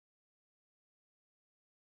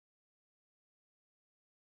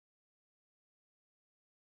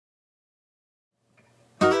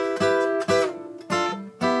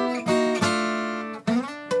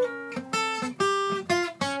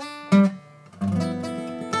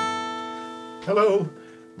Hello,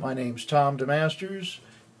 my name's Tom DeMasters,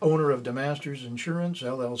 owner of DeMasters Insurance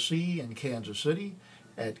LLC in Kansas City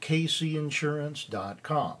at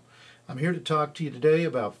kcinsurance.com. I'm here to talk to you today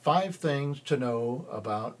about 5 things to know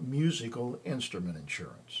about musical instrument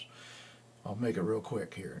insurance. I'll make it real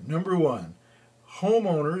quick here. Number 1,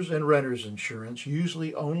 homeowners and renters insurance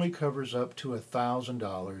usually only covers up to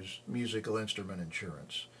 $1,000 musical instrument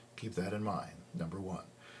insurance. Keep that in mind, number 1.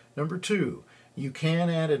 Number 2, you can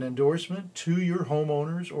add an endorsement to your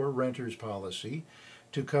homeowners or renters policy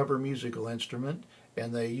to cover musical instrument,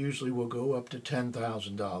 and they usually will go up to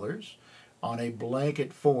 $10,000 on a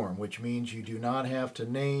blanket form, which means you do not have to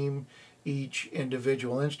name each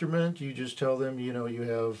individual instrument. You just tell them, you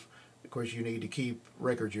have, of course, you need to keep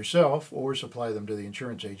records yourself or supply them to the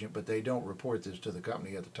insurance agent, but they don't report this to the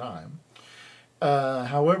company at the time.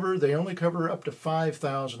 However, they only cover up to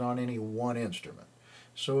 $5,000 on any one instrument.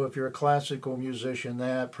 So if you're a classical musician,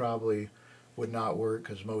 that probably would not work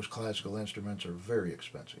because most classical instruments are very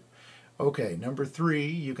expensive. Okay, number 3,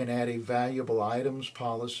 you can add a valuable items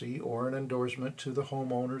policy or an endorsement to the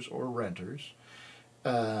homeowners or renters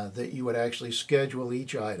that you would actually schedule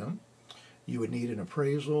each item. You would need an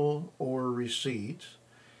appraisal or receipt,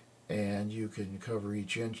 and you can cover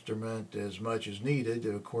each instrument as much as needed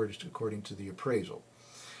according to the appraisal.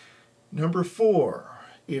 Number 4,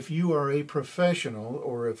 if you are a professional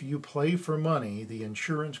or if you play for money, the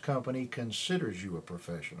insurance company considers you a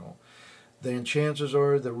professional, then chances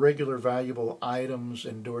are the regular valuable items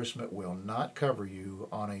endorsement will not cover you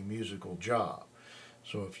on a musical job.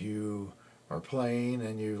 So if you are playing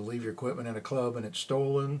and you leave your equipment in a club and it's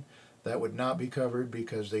stolen, that would not be covered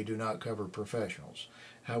because they do not cover professionals.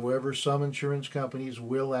 However, some insurance companies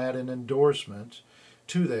will add an endorsement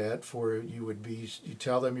to that you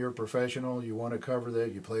tell them you're a professional, you want to cover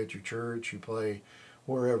that, you play at your church, you play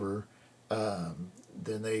wherever, then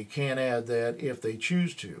they can add that if they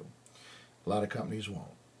choose to. A lot of companies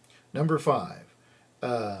won't. Number 5,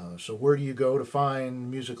 so where do you go to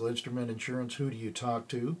find musical instrument insurance? Who do you talk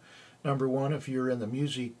to? Number 1, if you're in the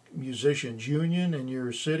musicians union in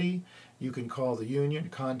your city, you can call the union,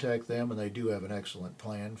 contact them, and they do have an excellent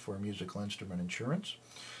plan for musical instrument insurance.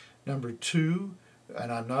 Number 2, and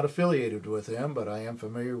I'm not affiliated with them, but I am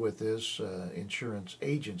familiar with this insurance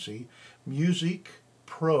agency,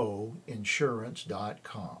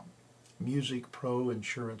 musicproinsurance.com.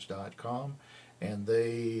 musicproinsurance.com, and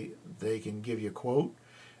they can give you a quote.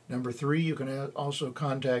 Number 3, you can also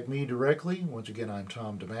contact me directly. Once again, I'm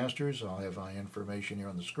Tom DeMasters. I'll have my information here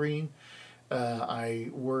on the screen. I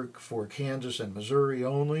work for Kansas and Missouri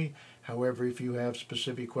only. However, if you have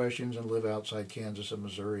specific questions and live outside Kansas and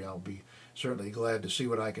Missouri, I'll be certainly glad to see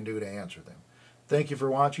what I can do to answer them. Thank you for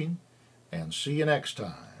watching, and see you next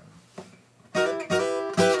time.